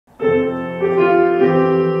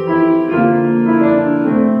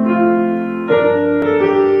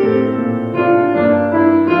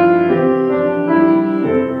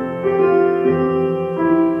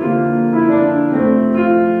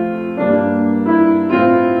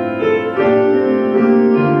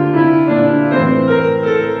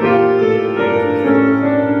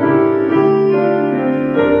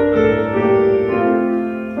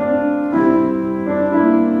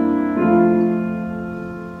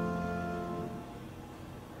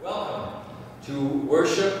to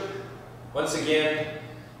worship once again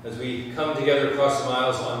as we come together across the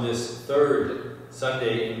miles on this third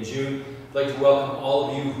Sunday in June. I'd like to welcome all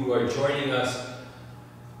of you who are joining us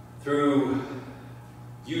through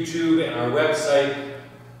YouTube and our website,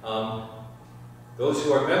 those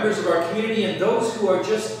who are members of our community and those who are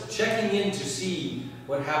just checking in to see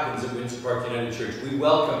what happens at Windsor Park United Church. We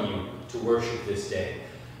welcome you to worship this day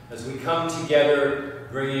as we come together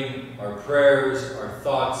bringing our prayers, our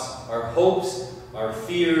thoughts, our hopes, our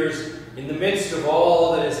fears in the midst of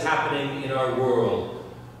all that is happening in our world.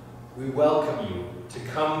 We welcome you to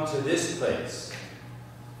come to this place,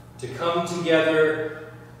 to come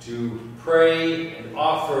together to pray and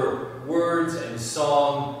offer words and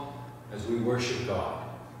song as we worship God.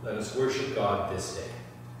 Let us worship God this day.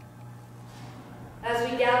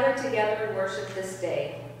 As we gather together and worship this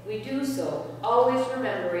day, we do so always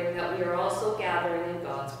remembering that we are also gathering in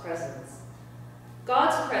God's presence.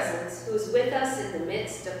 God's presence, who is with us in the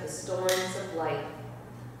midst of the storms of life.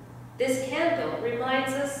 This candle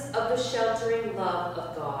reminds us of the sheltering love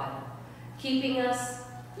of God, keeping us,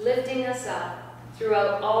 lifting us up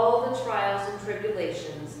throughout all the trials and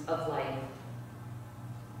tribulations of life.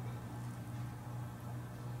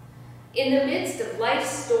 In the midst of life's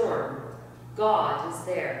storm, God is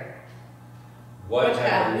there. What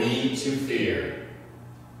have we to fear?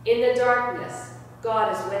 In the darkness,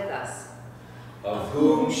 God is with us. Of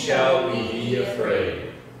whom shall we be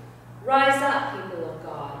afraid? Rise up, people of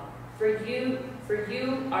God, for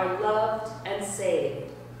you are loved and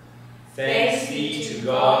saved. Thanks be to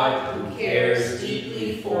God who cares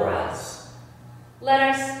deeply for us. Let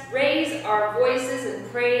us raise our voices in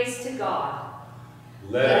praise to God.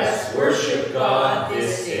 Let us worship God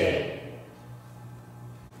this day.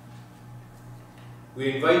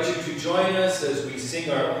 We invite you to join us as we sing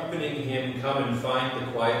our opening hymn, Come and Find the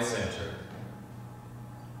Quiet Center.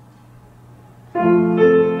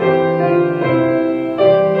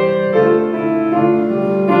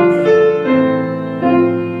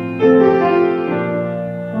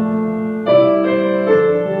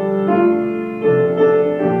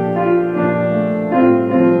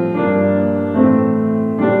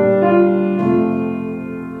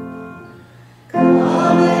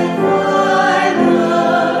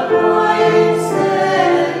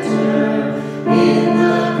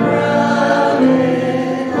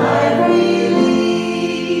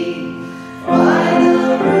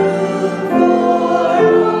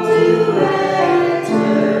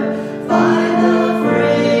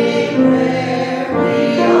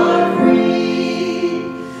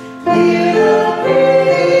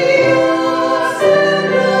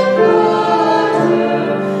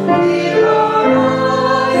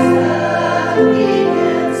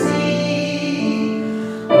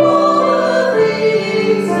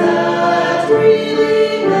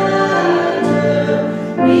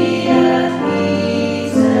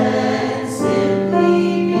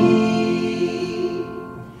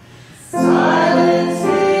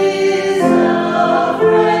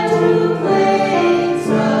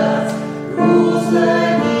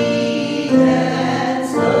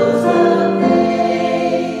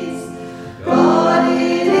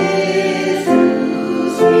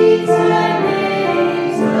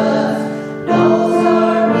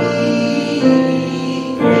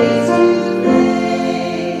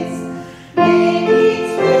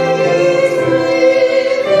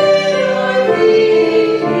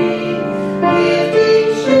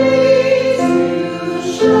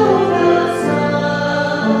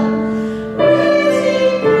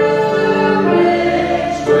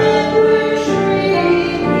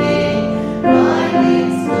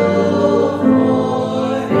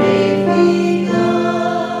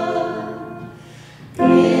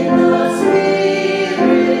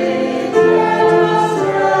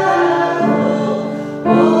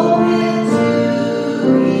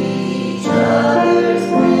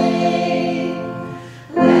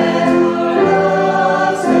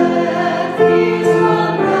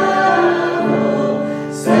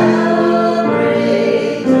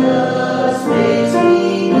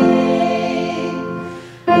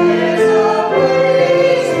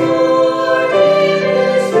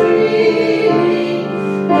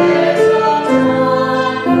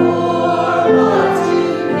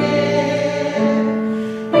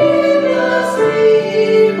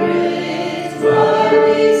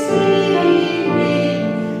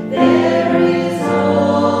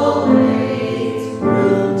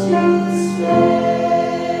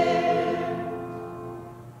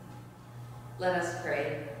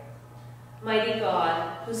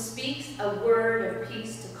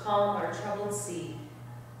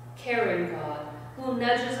 caring God, who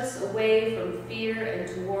nudges us away from fear and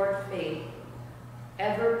toward faith,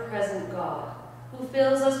 ever-present God, who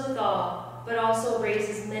fills us with awe, but also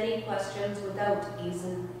raises many questions without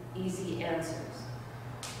easy answers.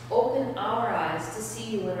 Open our eyes to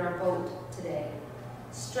see you in our boat today.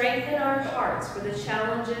 Strengthen our hearts for the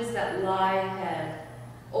challenges that lie ahead.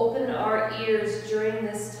 Open our ears during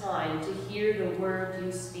this time to hear the word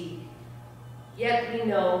you speak. Yet we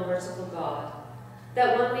know, merciful God,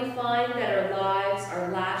 that when we find that our lives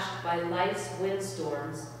are lashed by life's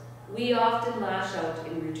windstorms, we often lash out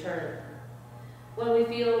in return. When we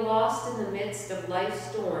feel lost in the midst of life's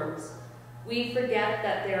storms, we forget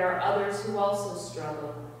that there are others who also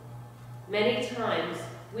struggle. Many times,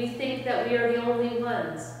 we think that we are the only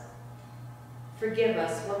ones. Forgive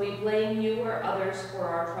us when we blame you or others for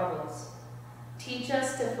our troubles. Teach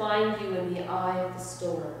us to find you in the eye of the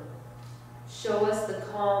storm. Show us the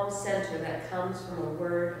calm center that comes from a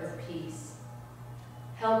word of peace.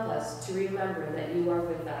 Help us to remember that you are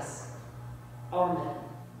with us. Amen.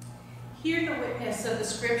 Hear the witness of the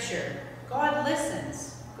scripture. God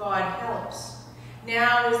listens, God helps.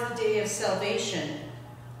 Now is the day of salvation.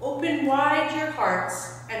 Open wide your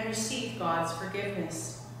hearts and receive God's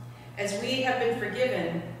forgiveness. As we have been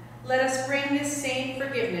forgiven, let us bring this same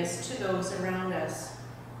forgiveness to those around us.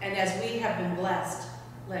 And as we have been blessed,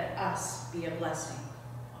 let us be a blessing.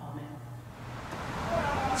 Amen.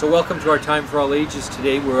 So welcome to our Time for All Ages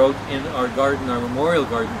today. We're out in our garden, our memorial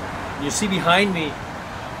garden. And you see behind me,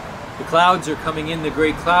 the clouds are coming in, the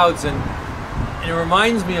gray clouds, and it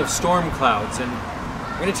reminds me of storm clouds. And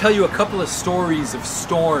I'm going to tell you a couple of stories of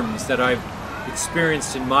storms that I've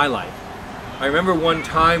experienced in my life. I remember one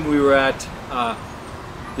time we were at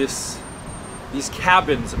these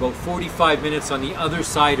cabins about 45 minutes on the other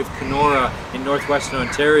side of Kenora in northwestern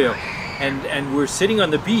Ontario, and we're sitting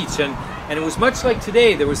on the beach, and it was much like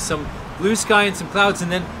today. There was some blue sky and some clouds,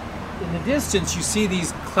 and then in the distance you see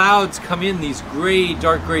these clouds come in, these gray,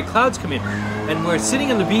 dark gray clouds come in, and we're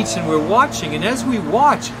sitting on the beach and we're watching, and as we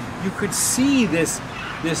watch you could see this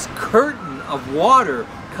curtain of water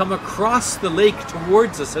come across the lake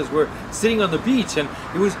towards us as we're sitting on the beach. And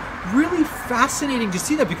it was really fascinating to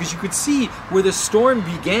see that, because you could see where the storm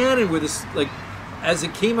began and where this, like, as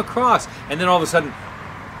it came across, and then all of a sudden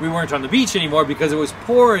we weren't on the beach anymore because it was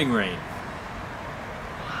pouring rain.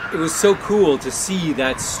 It was so cool to see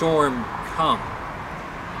that storm come.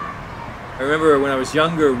 I remember when I was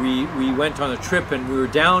younger, we went on a trip and we were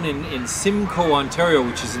down in Simcoe, Ontario,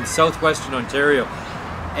 which is in southwestern Ontario.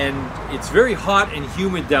 And it's very hot and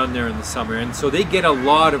humid down there in the summer, and so they get a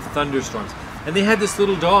lot of thunderstorms. And they had this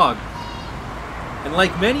little dog. And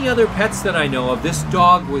like many other pets that I know of, this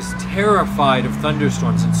dog was terrified of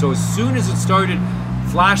thunderstorms. And so as soon as it started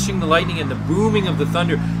flashing the lightning and the booming of the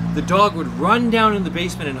thunder, the dog would run down in the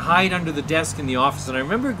basement and hide under the desk in the office. And I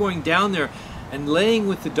remember going down there and laying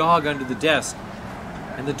with the dog under the desk,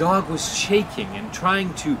 and the dog was shaking and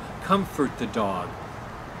trying to comfort the dog,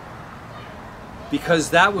 because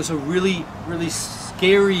that was a really, really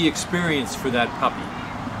scary experience for that puppy.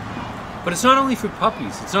 But it's not only for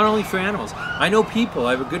puppies, it's not only for animals. I know people,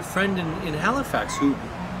 I have a good friend in Halifax who,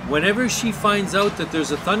 whenever she finds out that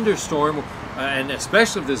there's a thunderstorm, and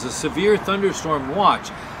especially if there's a severe thunderstorm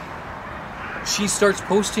watch, she starts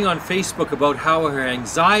posting on Facebook about how her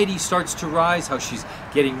anxiety starts to rise, how she's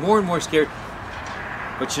getting more and more scared.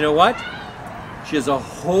 But you know what? She has a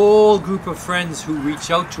whole group of friends who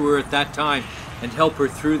reach out to her at that time and help her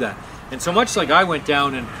through that. And so much like I went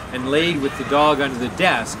down and laid with the dog under the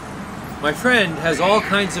desk, my friend has all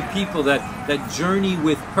kinds of people that journey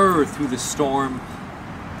with her through the storm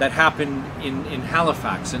that happened in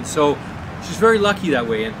Halifax. And so she's very lucky that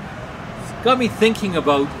way. And it's got me thinking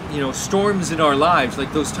about, storms in our lives,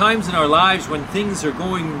 like those times in our lives when things are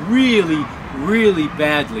going really, really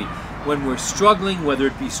badly, when we're struggling, whether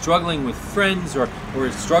it be struggling with friends or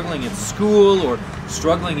struggling at school or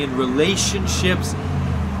struggling in relationships.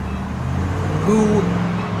 Who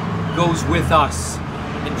goes with us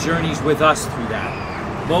and journeys with us through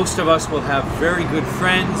that? Most of us will have very good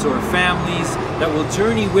friends or families that will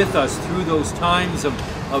journey with us through those times of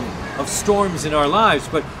storms in our lives.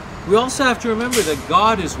 But we also have to remember that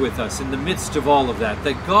God is with us in the midst of all of that,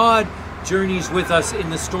 that God journeys with us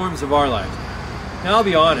in the storms of our lives. Now, I'll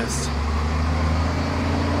be honest,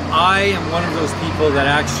 I am one of those people that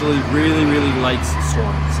actually really, really likes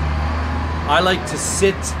storms. I like to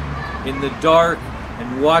sit in the dark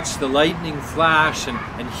and watch the lightning flash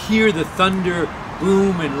and hear the thunder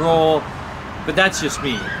boom and roll, but that's just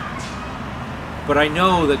me. But I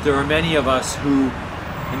know that there are many of us who,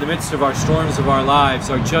 in the midst of our storms of our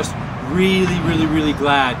lives, are just really, really, really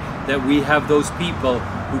glad that we have those people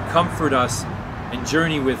who comfort us and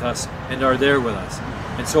journey with us and are there with us.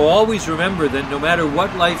 And so always remember that no matter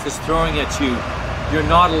what life is throwing at you, you're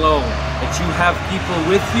not alone, that you have people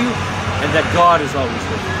with you, and that God is always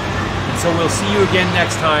with you. And so we'll see you again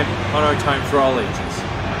next time on our Time for All Ages.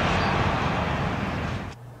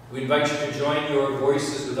 We invite you to join your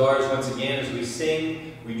voices with ours once again as we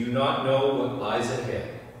sing, "We Do Not Know What Lies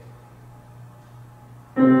Ahead."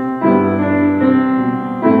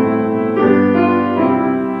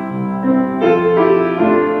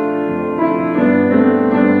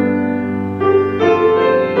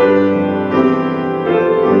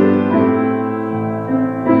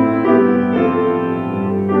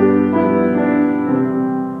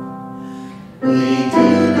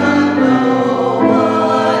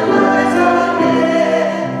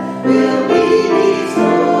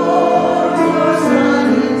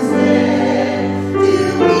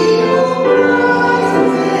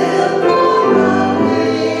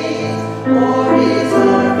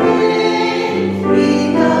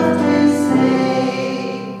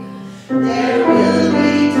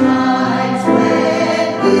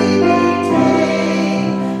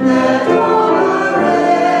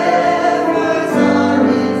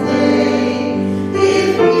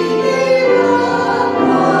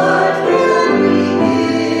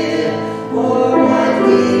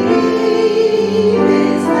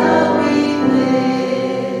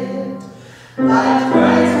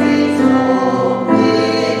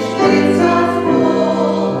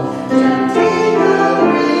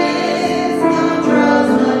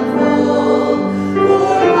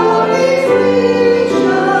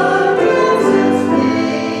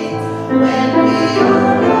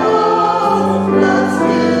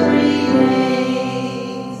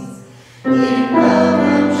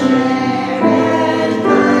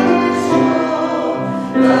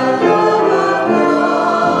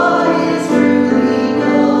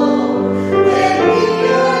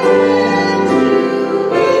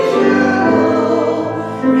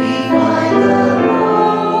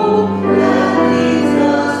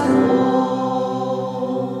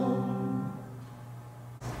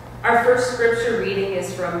 Our first scripture reading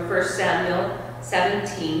is from 1 Samuel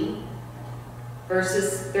 17,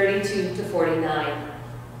 verses 32 to 49.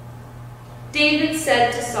 David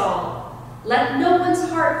said to Saul, "Let no one's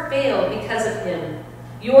heart fail because of him.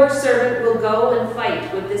 Your servant will go and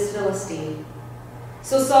fight with this Philistine."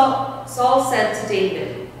 So Saul said to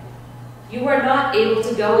David, "You are not able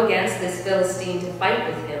to go against this Philistine to fight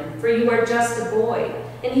with him, for you are just a boy,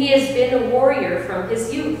 and he has been a warrior from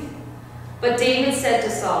his youth." But David said to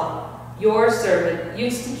Saul, "Your servant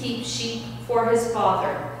used to keep sheep for his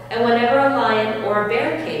father, and whenever a lion or a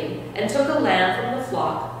bear came and took a lamb from the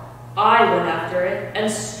flock, I went after it and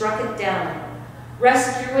struck it down,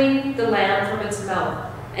 rescuing the lamb from its mouth.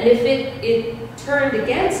 And if it turned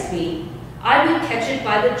against me, I would catch it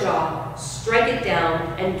by the jaw, strike it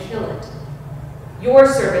down, and kill it. Your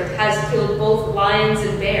servant has killed both lions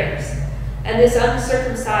and bears, and this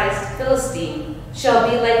uncircumcised Philistine shall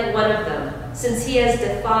be like one of them, since he has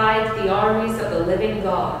defied the armies of the living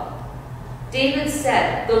God." David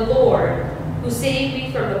said, "The Lord, who saved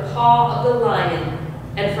me from the paw of the lion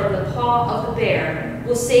and from the paw of the bear,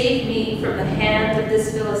 will save me from the hand of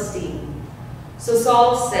this Philistine." So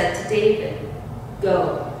Saul said to David,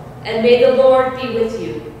 "Go, and may the Lord be with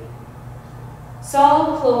you."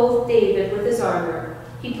 Saul clothed David with his armor.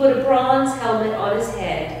 He put a bronze helmet on his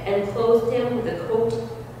head and clothed him with a coat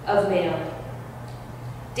of mail.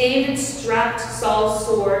 David strapped Saul's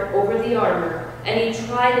sword over the armor, and he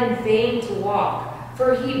tried in vain to walk,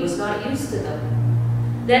 for he was not used to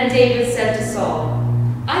them. Then David said to Saul,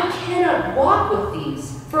 "I cannot walk with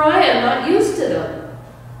these, for I am not used to them."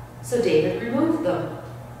 So David removed them.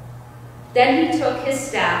 Then he took his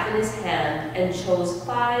staff in his hand and chose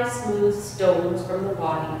 5 smooth stones from the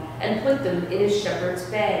body and put them in his shepherd's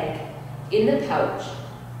bag, in the pouch.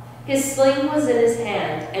 His sling was in his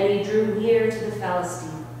hand, and he drew near to the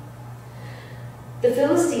Philistine. The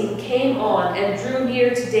Philistine came on and drew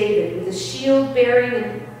near to David with a shield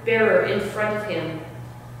bearer in front of him.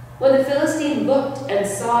 When the Philistine looked and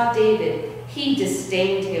saw David, he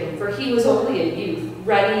disdained him, for he was only a youth,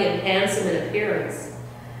 ruddy and handsome in appearance.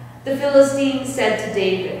 The Philistine said to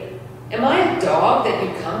David, "Am I a dog that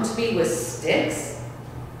you come to me with sticks?"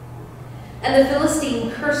 And the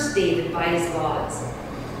Philistine cursed David by his gods.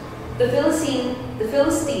 The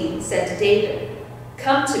Philistine said to David,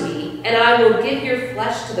 "Come to me, and I will give your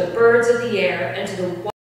flesh to the birds of the air and to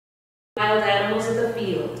the wild animals of the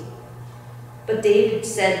field." But David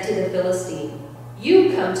said to the Philistine,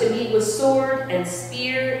 "You come to me with sword and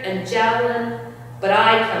spear and javelin, but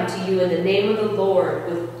I come to you in the name of the Lord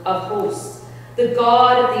of hosts, the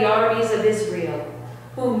God of the armies of Israel,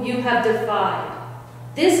 whom you have defied.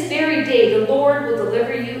 This very day the Lord will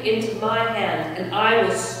deliver you into my hand, and I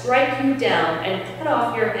will strike you down and cut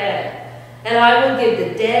off your head. And I will give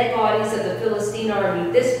the dead bodies of the Philistine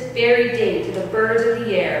army this very day to the birds of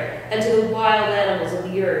the air and to the wild animals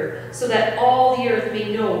of the earth, so that all the earth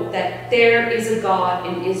may know that there is a God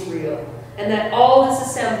in Israel, and that all this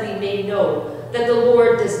assembly may know that the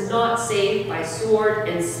Lord does not save by sword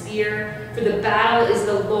and spear, for the battle is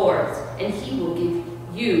the Lord's, and he will give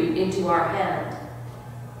you into our hand.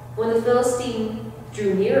 When the Philistine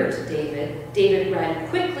drew nearer to David, David ran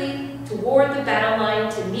quickly toward the battle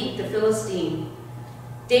line to meet the Philistine.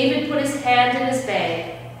 David put his hand in his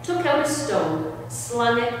bag, took out a stone,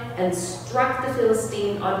 slung it, and struck the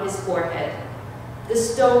Philistine on his forehead. The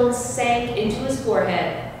stone sank into his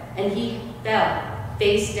forehead, and he fell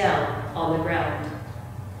face down on the ground.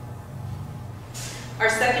 Our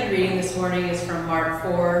second reading this morning is from Mark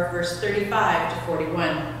 4, verse 35 to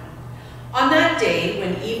 41. On that day,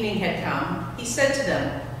 when evening had come, he said to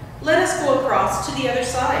them, "Let us go across to the other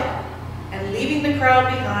side." And leaving the crowd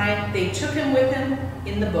behind, they took him with him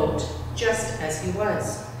in the boat, just as he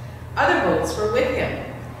was. Other boats were with him.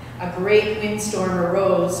 A great windstorm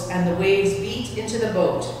arose, and the waves beat into the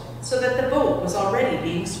boat, so that the boat was already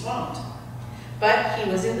being swamped. But he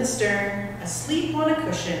was in the stern, asleep on a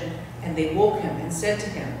cushion, and they woke him and said to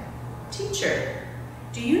him, "Teacher,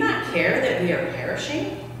 do you not care that we are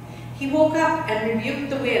perishing?" He woke up and rebuked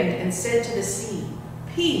the wind and said to the sea,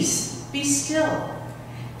 "Peace, be still."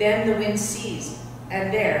 Then the wind ceased,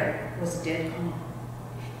 and there was a dead calm.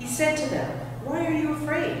 He said to them, "Why are you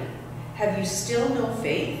afraid? Have you still no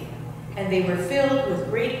faith?" And they were filled with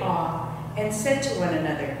great awe and said to one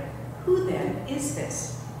another, "Who then is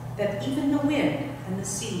this, that even the wind and the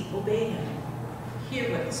sea obey him?" Hear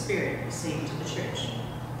what the Spirit is saying to the church.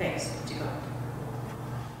 Thanks be to God.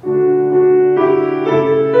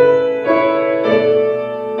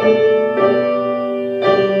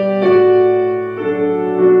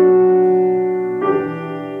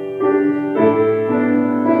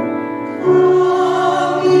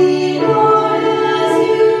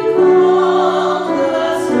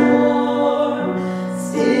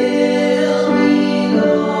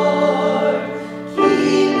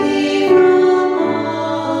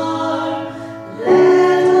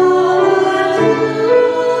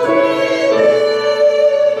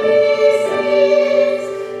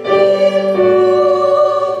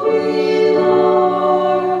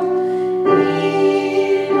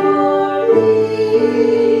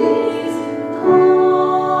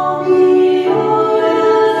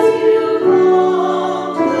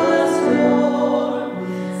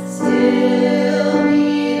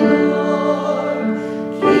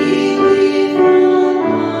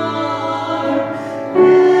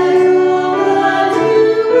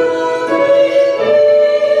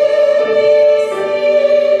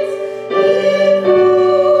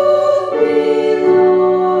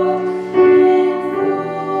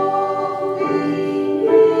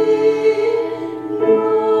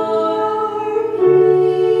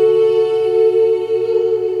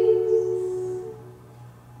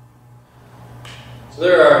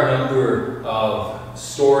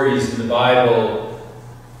 stories in the Bible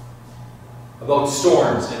about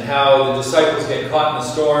storms and how the disciples get caught in a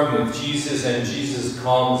storm with Jesus and Jesus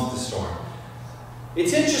calms the storm.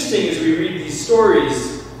 It's interesting as we read these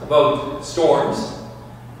stories about storms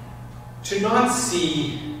to not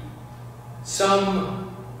see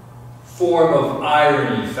some form of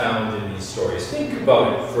irony found in these stories. Think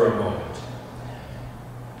about it for a moment.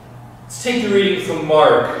 Let's take the reading from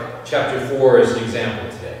Mark chapter 4 as an example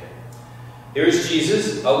today. Here is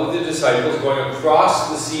Jesus out with the disciples going across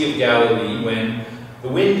the Sea of Galilee when the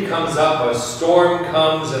wind comes up, a storm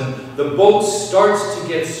comes, and the boat starts to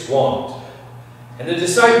get swamped. And the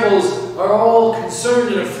disciples are all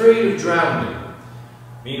concerned and afraid of drowning.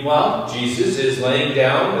 Meanwhile, Jesus is laying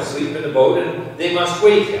down asleep in the boat and they must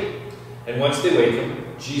wake him. And once they wake him,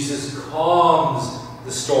 Jesus calms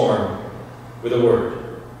the storm with a word.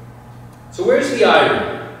 So where's the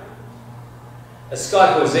irony? As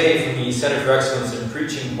Scott Jose from the Center for Excellence in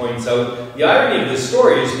Preaching points out, the irony of this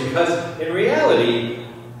story is because in reality,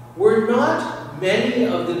 were not many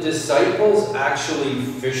of the disciples actually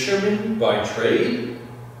fishermen by trade?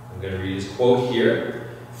 I'm going to read his quote here.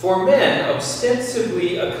 For men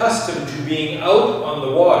ostensibly accustomed to being out on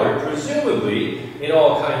the water, presumably in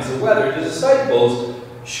all kinds of weather, the disciples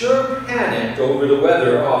sure panicked over the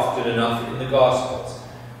weather often enough in the Gospels.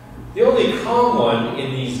 The only calm one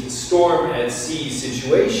in these storm-at-sea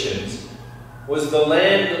situations was the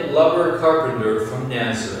landlubber carpenter from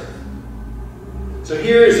Nazareth. So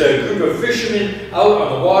here is a group of fishermen out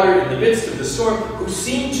on the water in the midst of the storm. who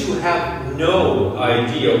seem to have no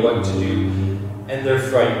idea what to do, and they're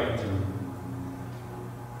frightened.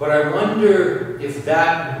 But I wonder if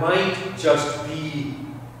that might just be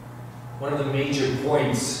one of the major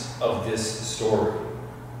points of this story.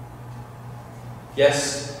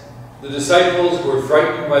 Yes, the disciples were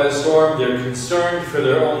frightened by the storm. They're concerned for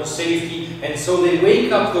their own safety. And so they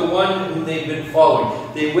wake up the one whom they've been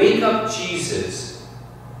following. They wake up Jesus.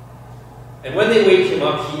 And when they wake him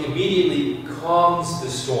up, he immediately calms the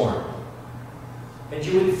storm. And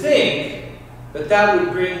you would think that that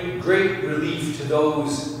would bring great relief to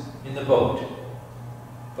those in the boat.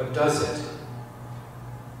 But does it?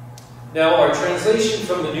 Now, our translation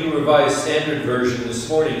from the New Revised Standard Version this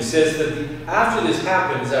morning says that after this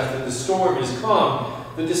happens, after the storm is calm,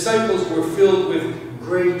 the disciples were filled with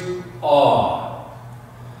great awe.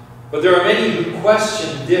 But there are many who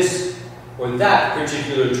question this or that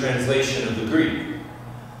particular translation of the Greek.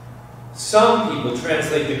 Some people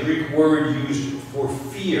translate the Greek word used for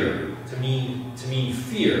fear to mean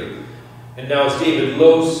fear. And now, as David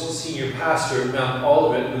Lose, senior pastor at Mount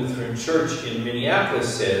Olivet Lutheran Church in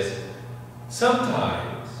Minneapolis, says,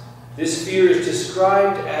 sometimes this fear is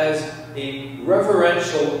described as a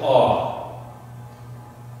reverential awe.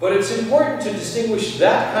 But it's important to distinguish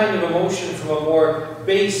that kind of emotion from a more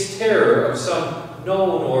base terror of some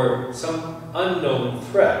known or some unknown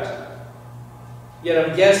threat. Yet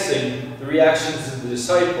I'm guessing the reactions of the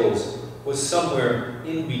disciples was somewhere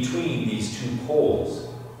in between these two poles.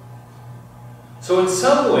 So in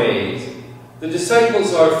some ways, the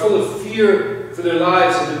disciples are full of fear for their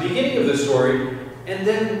lives at the beginning of the story, and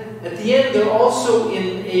then at the end they're also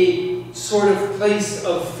in a sort of place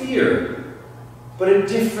of fear, but a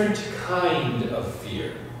different kind of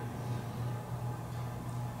fear.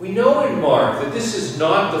 We know in Mark that this is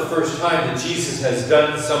not the first time that Jesus has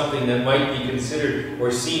done something that might be considered or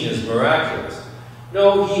seen as miraculous.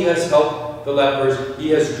 No, he has helped the lepers, he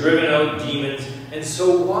has driven out demons, and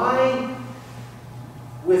so why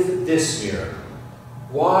with this miracle?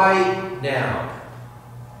 Why now?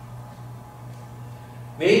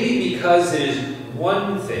 Maybe because it is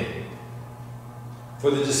one thing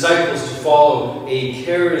for the disciples to follow a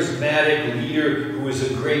charismatic leader who is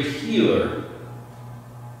a great healer,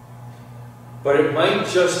 but it might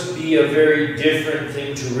just be a very different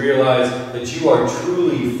thing to realize that you are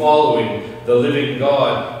truly following the living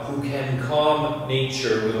God who can calm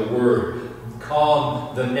nature with a word,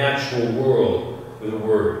 calm the natural world with a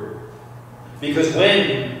word. Because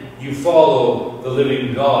when you follow the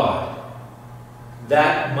living God,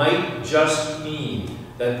 that might just mean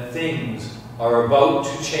that things are about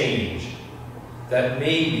to change, that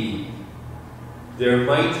maybe there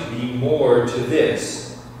might be more to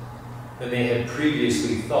this than they had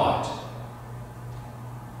previously thought.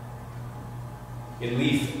 In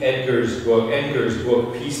Leif Edgar's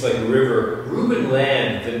book, Peace Like a River, Reuben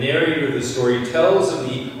Land, the narrator of the story, tells of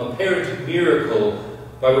the apparent miracle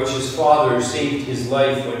by which his father saved his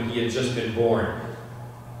life when he had just been born.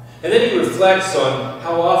 And then he reflects on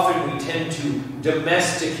how often we tend to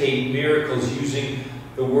domesticate miracles using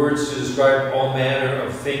the words to describe all manner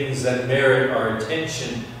of things that merit our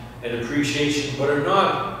attention and appreciation, but are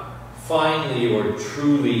not finally or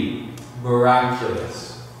truly miraculous.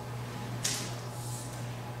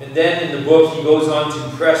 And then in the book he goes on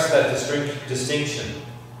to press that distinction.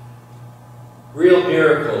 Real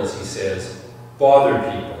miracles, he says, bother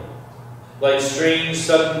people. Like strange,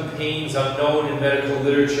 sudden pains unknown in medical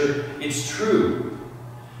literature, it's true.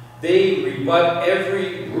 They rebut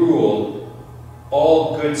every rule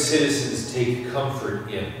all good citizens take comfort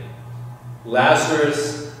in.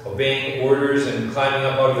 Lazarus obeying orders and climbing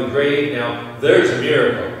up out of the grave, now there's a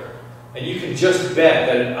miracle. And you can just bet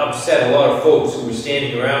that it upset a lot of folks who were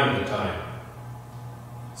standing around at the time.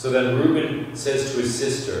 So then Reuben says to his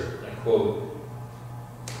sister, I quote,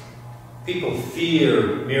 "People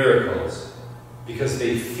fear miracles because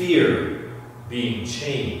they fear being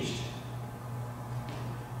changed."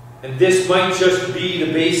 And this might just be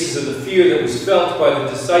the basis of the fear that was felt by the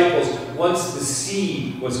disciples once the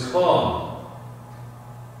sea was calm.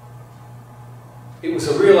 It was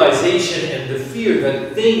a realization and the fear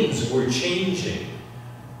that things were changing.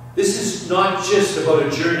 This is not just about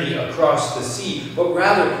a journey across the sea, but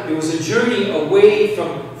rather it was a journey away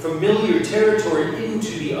from familiar territory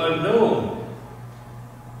into the unknown.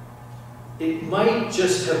 It might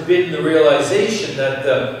just have been the realization that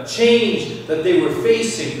the change that they were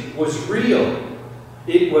facing was real.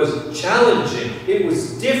 It was challenging. It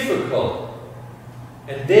was difficult.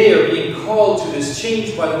 And they are being called to this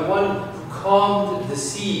change by the one who calmed the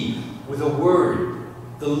sea with a word,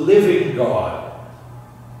 the living God.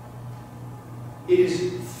 It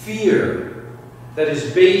is fear that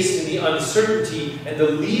is based in the uncertainty and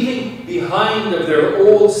the leaving behind of their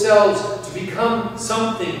old selves to become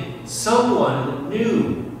someone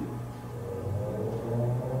new.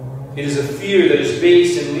 It is a fear that is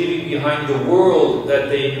based in leaving behind the world that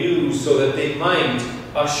they knew so that they might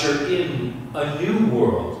usher in a new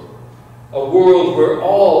world. A world where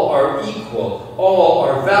all are equal, all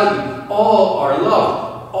are valued, all are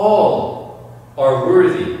loved, all are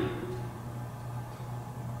worthy.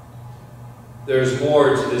 There's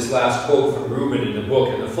more to this last quote from Reuben in the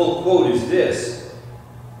book, and the full quote is this: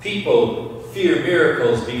 "People fear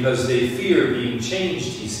miracles because they fear being changed,"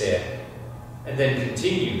 he said, and then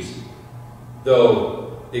continues,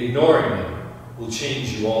 "though ignoring them will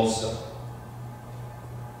change you also."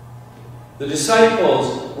 The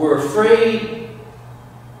disciples were afraid,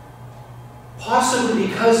 possibly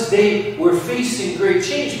because they were facing great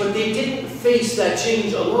change, but they didn't face that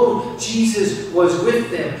change alone. Jesus was with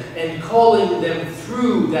them and calling them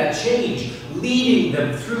through that change, leading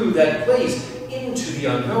them through that place into the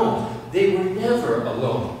unknown. They were never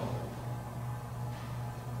alone.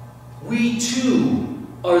 We too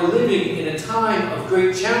are living in a time of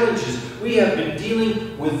great challenges. We have been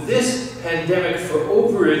dealing with this pandemic for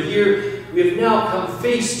over a year. We have now come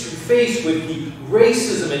face to face with the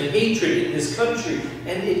racism and hatred in this country,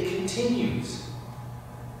 and it continues.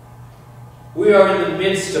 We are in the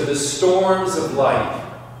midst of the storms of life.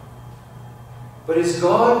 But is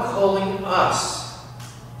God calling us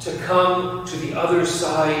to come to the other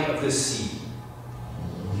side of the sea?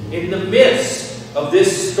 In the midst of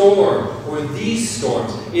this storm, or these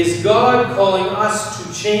storms, is God calling us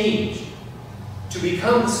to change, to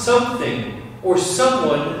become something or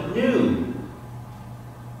someone new?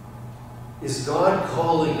 Is God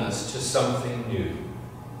calling us to something new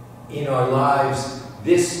in our lives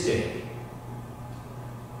this day?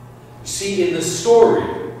 See, in the story,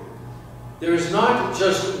 there is not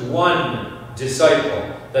just one disciple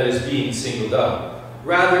that is being singled out.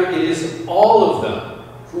 Rather, it is all of them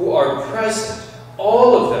who are present.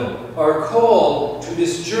 All of them are called to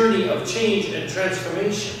this journey of change and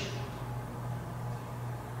transformation.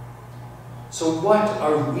 So what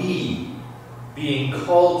are we being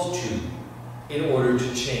called to in order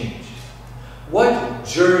to change? What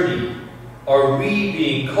journey are we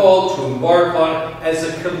being called to embark on as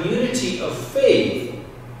a community of faith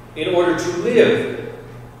in order to live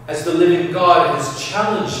as the living God has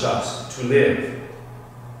challenged us to live?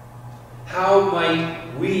 How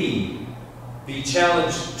might we be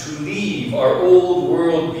challenged to leave our old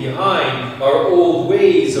world behind, our old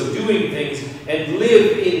ways of doing things, and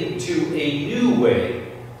live into a new way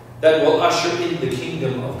that will usher in the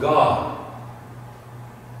kingdom of God?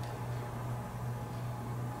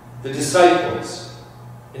 The disciples,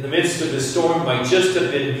 in the midst of the storm, might just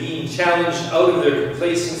have been being challenged out of their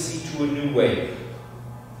complacency to a new way.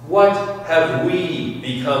 What have we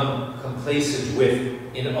become complacent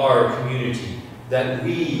with in our community that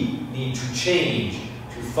we need to change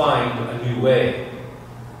to find a new way?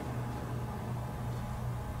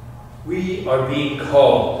 We are being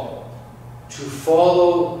called to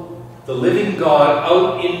follow the living God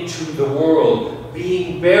out into the world,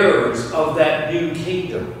 being bearers of that new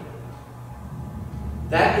kingdom.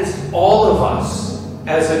 That is all of us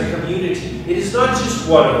as a community. It is not just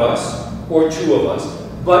one of us or two of us,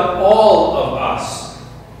 but all of us.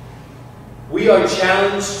 We are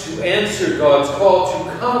challenged to answer God's call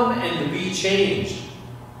to come and to be changed.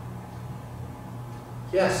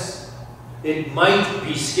 Yes, it might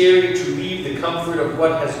be scary to leave the comfort of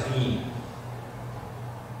what has been,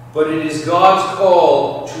 but it is God's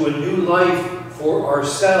call to a new life for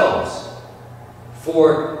ourselves,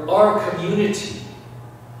 for our community,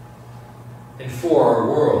 and for our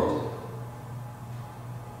world.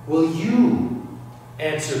 Will you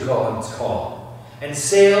answer God's call and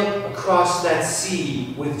sail across that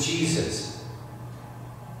sea with Jesus?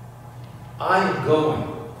 I am going.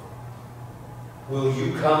 Will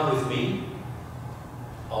you come with me?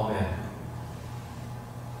 Amen.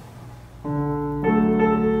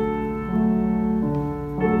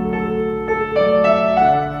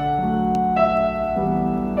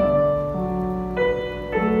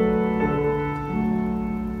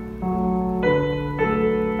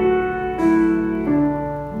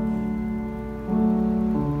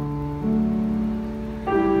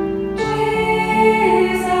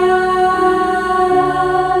 Jesus,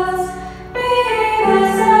 be the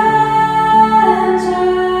center.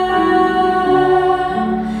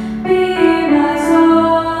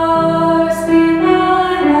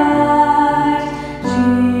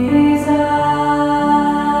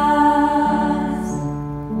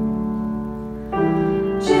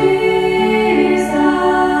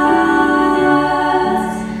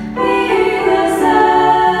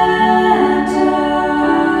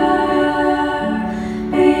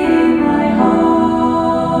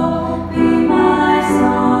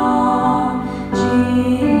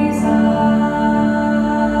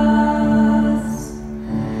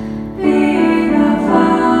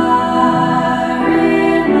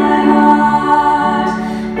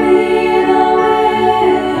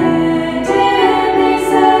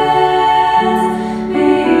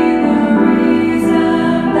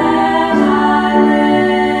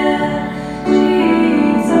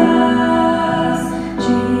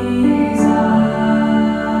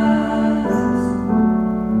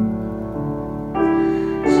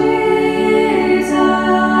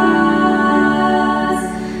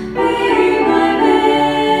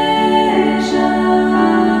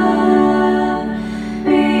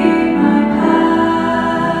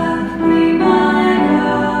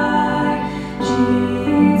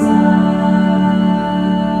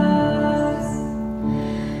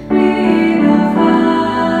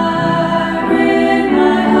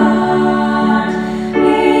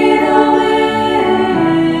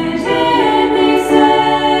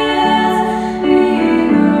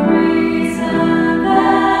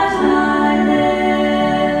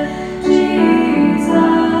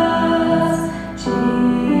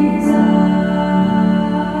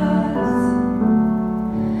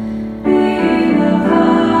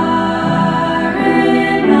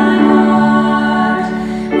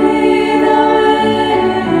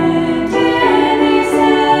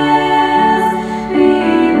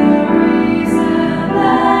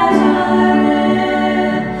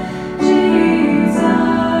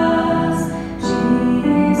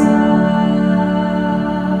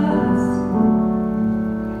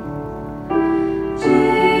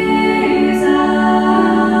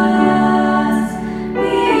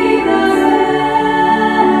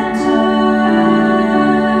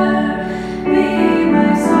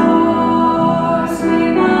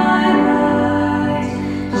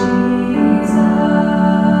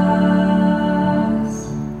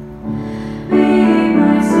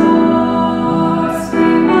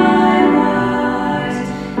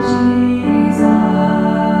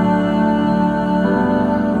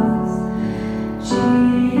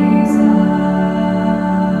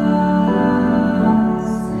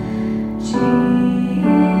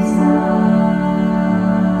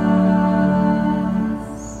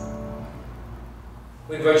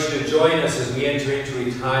 invite you to join us as we enter into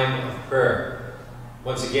a time of prayer.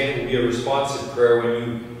 Once again, it will be a responsive prayer. When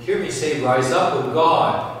you hear me say, "Rise up, O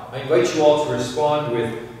God," I invite you all to respond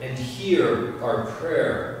with, "And hear our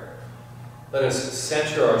prayer." Let us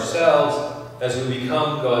center ourselves as we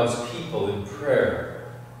become God's people in prayer.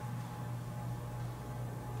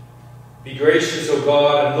 Be gracious, O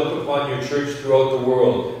God, and look upon your church throughout the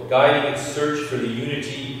world, guiding its search for the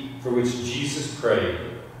unity for which Jesus prayed.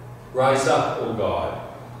 Rise up, O God,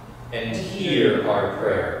 and hear our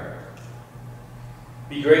prayer.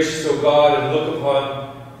 Be gracious, O God, and look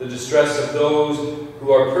upon the distress of those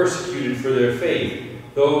who are persecuted for their faith,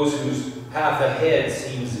 those whose path ahead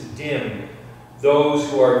seems dim, those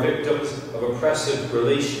who are victims of oppressive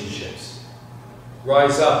relationships.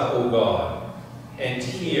 Rise up, O God, and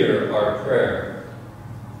hear our prayer.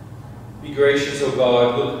 Be gracious, O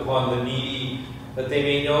God, look upon the needy, that they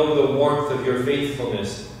may know the warmth of your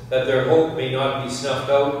faithfulness, that their hope may not be snuffed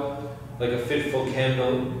out like a fitful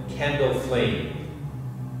candle flame.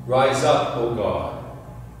 Rise up, O God,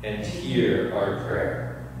 and hear our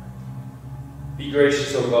prayer. Be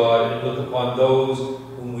gracious, O God, and look upon those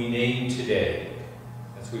whom we name today,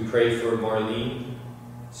 as we pray for Marlene,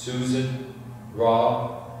 Susan,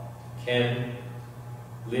 Rob, Ken,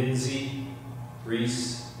 Lindsay,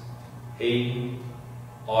 Reese, Hayden,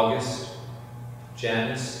 August,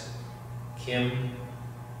 Janice, Kim,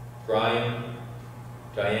 Brian,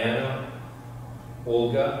 Diana,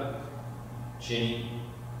 Olga, Ginny,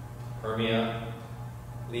 Hermia,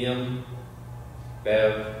 Liam,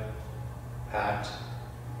 Bev, Pat,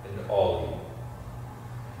 and Ollie.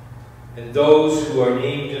 And those who are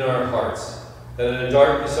named in our hearts, that in the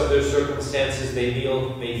darkness of their circumstances they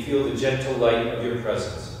may feel the gentle light of your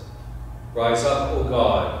presence. Rise up, O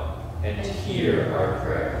God, and hear our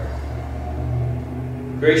prayer.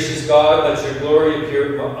 Gracious God, let your glory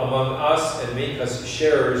appear among us and make us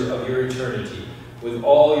sharers of your eternity with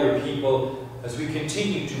all your people as we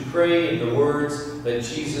continue to pray in the words that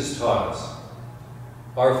Jesus taught us.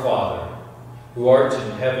 Our Father, who art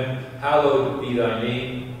in heaven, hallowed be thy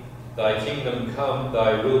name. Thy kingdom come,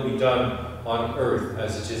 thy will be done on earth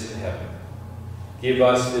as it is in heaven. Give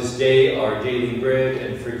us this day our daily bread,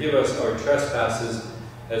 and forgive us our trespasses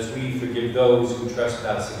as we forgive those who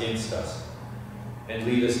trespass against us. And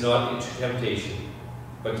lead us not into temptation,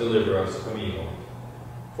 but deliver us from evil.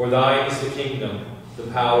 For thine is the kingdom, the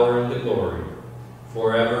power, and the glory,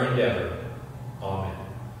 forever and ever. Amen.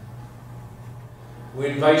 We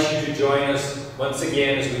invite you to join us once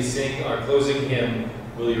again as we sing our closing hymn,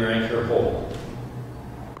 Will Your Anchor Hold?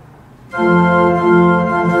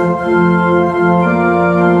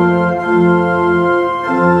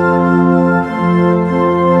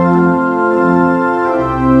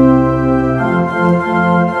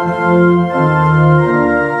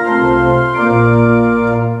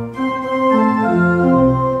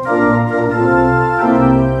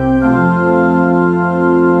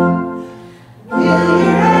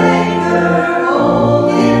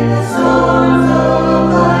 Storms of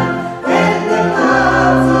life, when the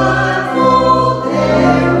clouds unfold.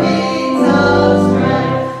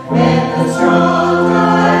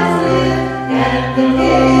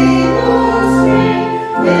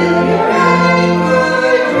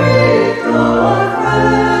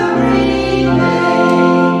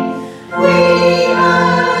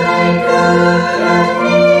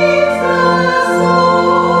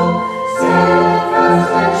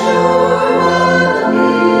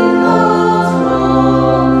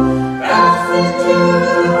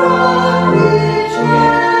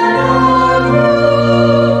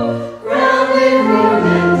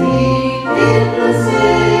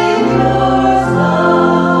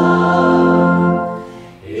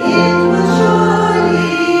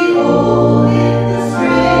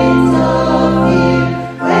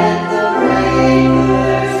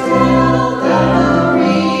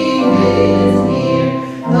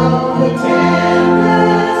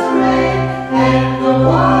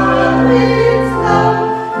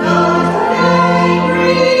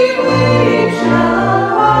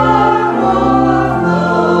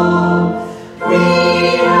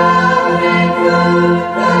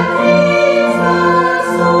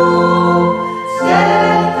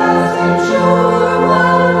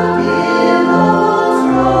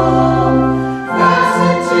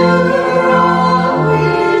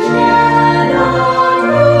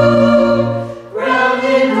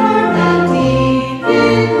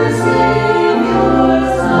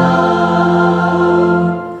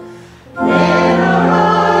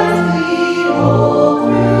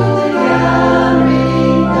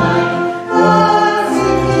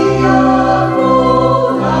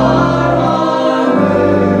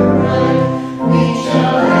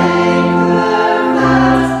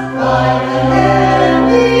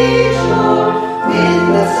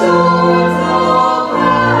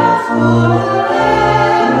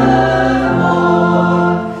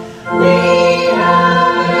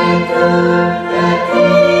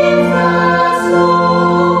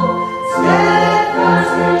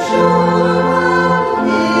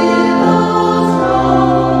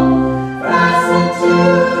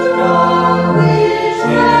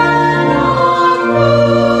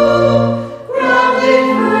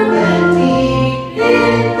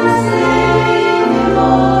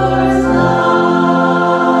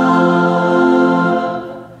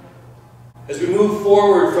 As we move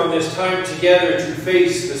forward from this time together to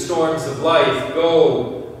face the storms of life,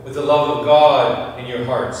 go with the love of God in your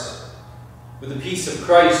hearts, with the peace of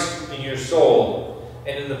Christ in your soul,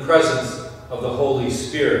 and in the presence of the Holy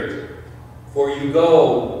Spirit. For you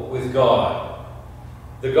go with God,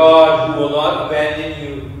 the God who will not abandon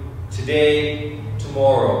you today,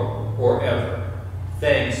 tomorrow, or ever.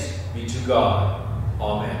 Thanks be to God.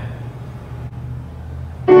 Amen.